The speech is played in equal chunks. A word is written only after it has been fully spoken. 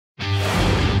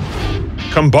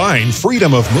Combine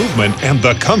freedom of movement and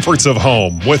the comforts of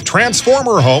home with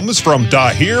Transformer Homes from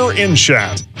Dahir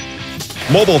Inshat.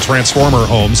 Mobile Transformer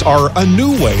Homes are a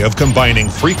new way of combining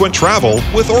frequent travel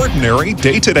with ordinary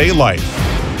day-to-day life.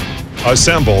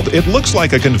 Assembled, it looks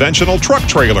like a conventional truck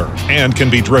trailer and can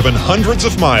be driven hundreds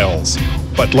of miles.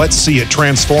 But let's see it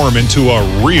transform into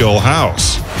a real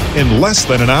house. In less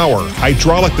than an hour,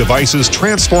 hydraulic devices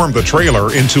transform the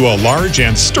trailer into a large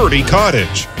and sturdy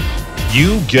cottage.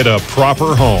 You get a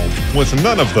proper home with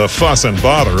none of the fuss and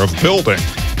bother of building.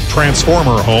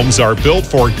 Transformer homes are built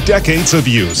for decades of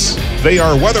use. They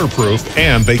are weatherproof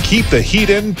and they keep the heat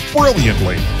in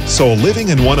brilliantly. So living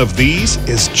in one of these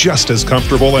is just as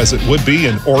comfortable as it would be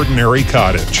an ordinary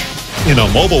cottage. In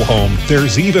a mobile home,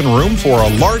 there's even room for a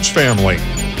large family.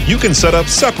 You can set up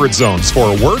separate zones for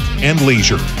work and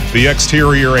leisure. The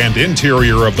exterior and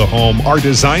interior of the home are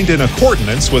designed in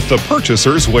accordance with the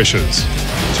purchaser's wishes.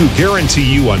 To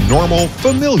guarantee you a normal,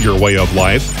 familiar way of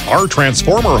life, our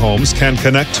Transformer homes can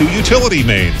connect to utility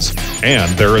mains.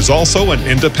 And there is also an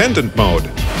independent mode.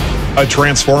 A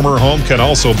Transformer home can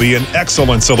also be an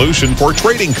excellent solution for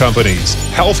trading companies,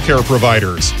 healthcare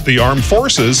providers, the armed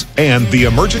forces, and the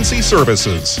emergency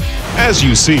services. As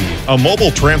you see, a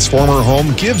mobile Transformer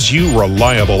home gives you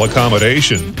reliable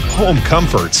accommodation, home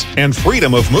comforts, and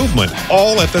freedom of movement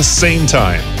all at the same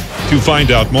time. To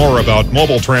find out more about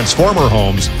mobile Transformer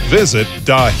homes, visit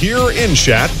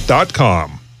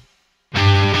DahirInshat.com.